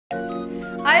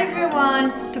Hi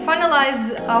everyone! To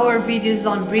finalize our videos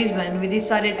on Brisbane, we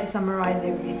decided to summarize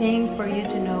everything for you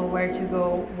to know where to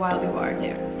go while you are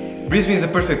there. Brisbane is a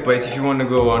perfect place if you want to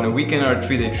go on a weekend or a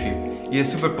 3-day trip. It's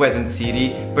a super pleasant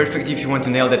city, perfect if you want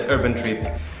to nail that urban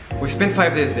trip. We spent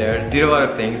 5 days there, did a lot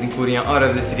of things, including out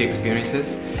of the city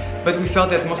experiences, but we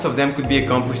felt that most of them could be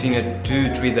accomplished in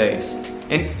 2-3 days.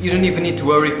 And you don't even need to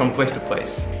worry from place to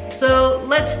place. So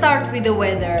let's start with the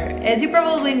weather. As you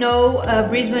probably know,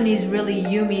 Brisbane is really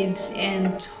humid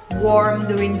and warm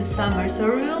during the summer,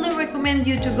 so we really recommend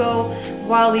you to go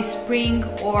while it's spring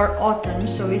or autumn,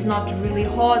 so it's not really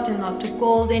hot and not too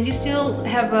cold, and you still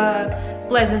have a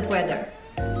pleasant weather.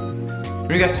 In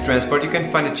regards to transport, you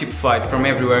can find a cheap flight from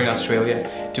everywhere in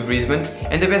Australia to Brisbane,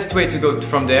 and the best way to go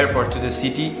from the airport to the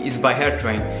city is by air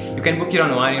train. You can book it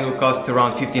online, it will cost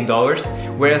around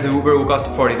 $15, whereas an Uber will cost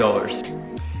 $40.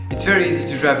 It's very easy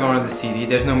to drive around the city,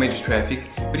 there's no major traffic,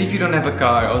 but if you don't have a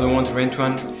car or don't want to rent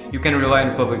one, you can rely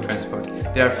on public transport.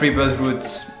 There are free bus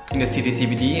routes in the city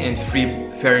CBD and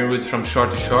free ferry routes from shore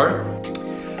to shore.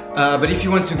 But if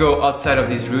you want to go outside of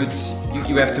these routes,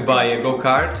 you have to buy a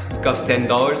go-kart. It costs $10,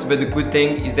 but the good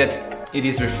thing is that it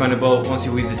is refundable once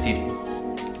you leave the city.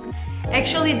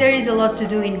 Actually, there is a lot to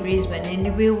do in Brisbane,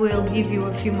 and we will give you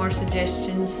a few more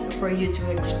suggestions for you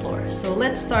to explore. So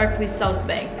let's start with South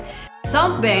Bank.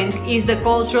 South Bank is the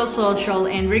cultural, social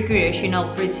and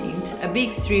recreational precinct, a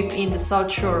big strip in the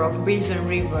south shore of Brisbane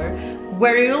River,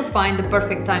 where you'll find the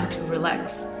perfect time to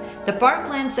relax. The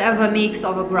parklands have a mix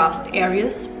of grassed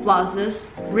areas,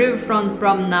 plazas, riverfront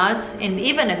promenades and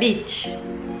even a beach.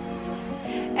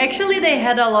 Actually, they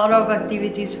had a lot of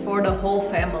activities for the whole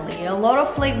family, a lot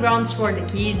of playgrounds for the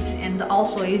kids and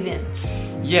also events.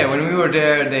 Yeah, when we were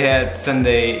there they had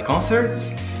Sunday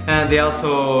concerts and they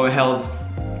also held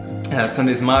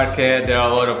Sunday's market. There are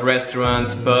a lot of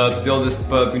restaurants, pubs. The oldest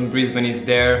pub in Brisbane is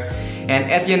there, and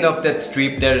at the end of that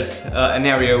strip there's an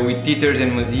area with theatres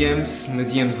and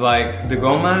museums like the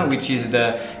Goma, which is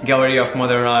the Gallery of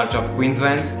Modern Art of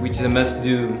Queensland, which is a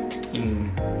must-do in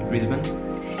Brisbane.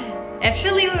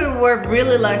 Actually, we were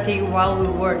really lucky while we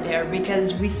were there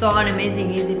because we saw an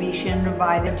amazing exhibition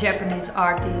by the Japanese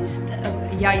artist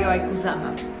Yayoi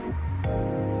Kusama.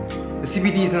 The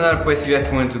CBD is another place you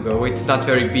definitely want to go. It's not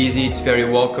very busy, it's very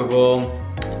walkable.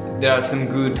 There are some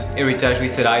good heritage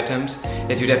listed items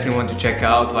that you definitely want to check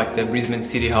out, like the Brisbane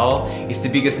City Hall. It's the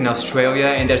biggest in Australia,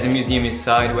 and there's a museum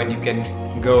inside where you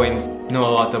can go and know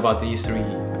a lot about the history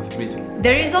of Brisbane.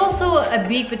 There is also a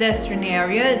big pedestrian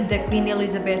area, the Queen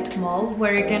Elizabeth Mall,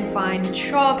 where you can find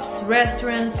shops,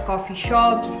 restaurants, coffee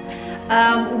shops.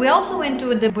 We also went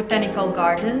to the botanical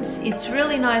gardens. It's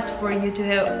really nice for you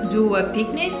to do a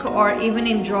picnic or even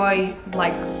enjoy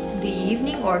like the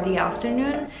evening or the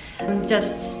afternoon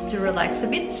just to relax a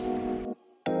bit.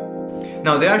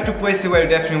 Now there are two places where you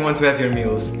definitely want to have your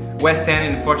meals: West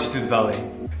End and Fortitude Valley.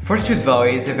 Fortitude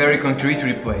Valley is a very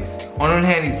contributory place. On one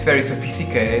hand it's very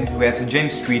sophisticated, we have the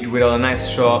James Street with all the nice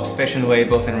shops, fashion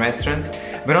labels and restaurants,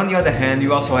 but on the other hand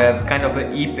you also have kind of a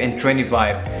hip and trendy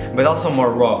vibe, but also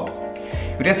more raw.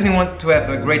 You definitely want to have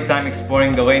a great time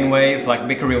exploring the laneways like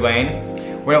Bakery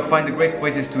Lane, where you'll find the great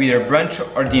places to either brunch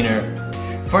or dinner.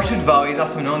 Fortitude Valley is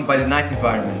also known by the night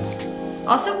environment.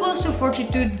 Also close to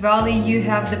Fortitude Valley you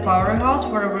have the Powerhouse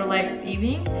for a relaxed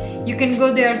evening. You can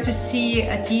go there to see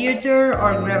a theater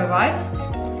or grab a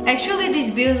bite. Actually,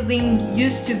 this building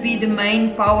used to be the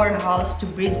main powerhouse to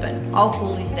Brisbane. How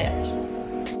cool is that?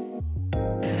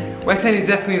 West End is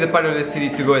definitely the part of the city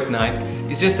to go at night.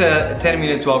 It's just a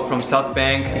 10-minute walk from South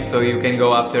Bank, so you can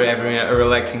go after having a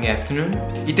relaxing afternoon.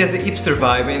 It has a hipster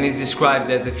vibe and is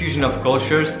described as a fusion of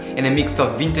cultures and a mix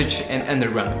of vintage and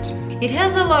underground. It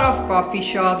has a lot of coffee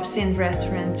shops and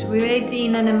restaurants. We ate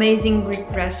in an amazing Greek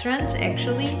restaurant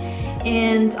actually,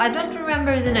 and I don't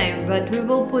remember the name, but we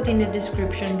will put in the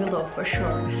description below for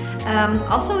sure.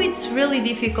 Also, it's really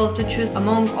difficult to choose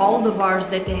among all the bars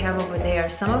that they have over there.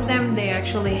 Some of them they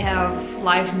actually have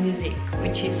live music,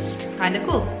 which is kind of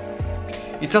cool.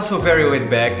 It's also very laid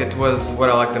back, that was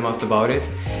what I liked the most about it.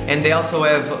 And they also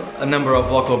have a number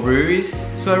of local breweries,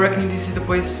 so I reckon this is the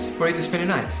place for you to spend the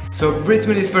night. So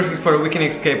Brisbane is perfect for a weekend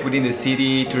escape within the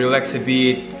city, to relax a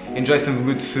bit, enjoy some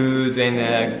good food and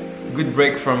a good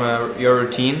break from your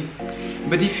routine.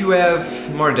 But if you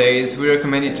have more days, we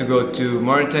recommend you to go to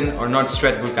Moreton or North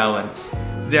Stradbroke Islands.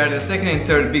 They are the second and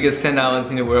third biggest sand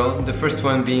islands in the world, the first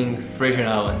one being Fraser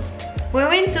Island. We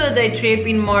went to a day trip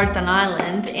in Moreton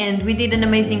Island and we did an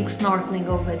amazing snorkeling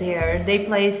over there. They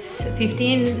placed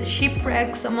 15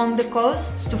 shipwrecks along the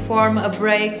coast to form a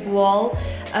break wall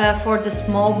for the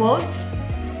small boats.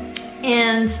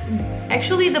 And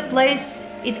actually the place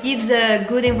it gives a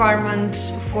good environment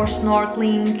for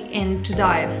snorkeling and to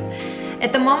dive.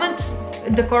 At the moment,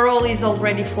 the coral is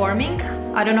already forming.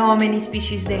 I don't know how many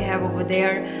species they have over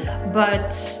there,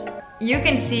 but you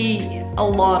can see a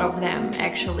lot of them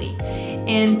actually.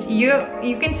 And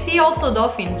you can see also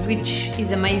dolphins, which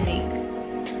is amazing.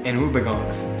 And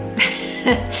woobagongs.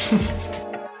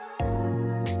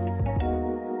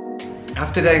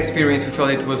 After that experience, we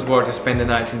felt it was worth to spend the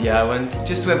night in the island,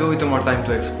 just to have a little more time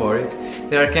to explore it.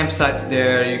 There are campsites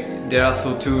there are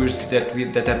also tours that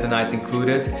have the night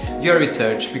included. Do your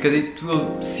research, because it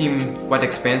will seem quite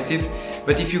expensive,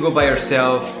 but if you go by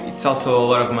yourself, it's also a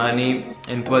lot of money,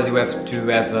 and plus you have to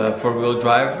have a four-wheel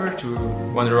driver to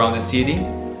wander around the city.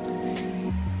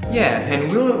 Yeah, and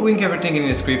we'll link everything in the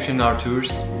description, our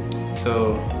tours,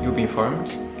 so you'll be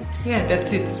informed. Yeah,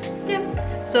 that's it. Yeah.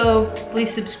 So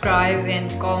please subscribe and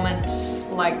comment,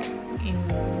 like, in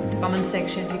the comment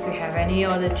section if you have any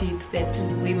other tip that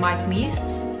we might miss.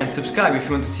 And subscribe if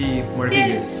you want to see more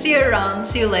videos. See you around.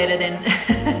 See you later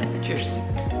then. Cheers.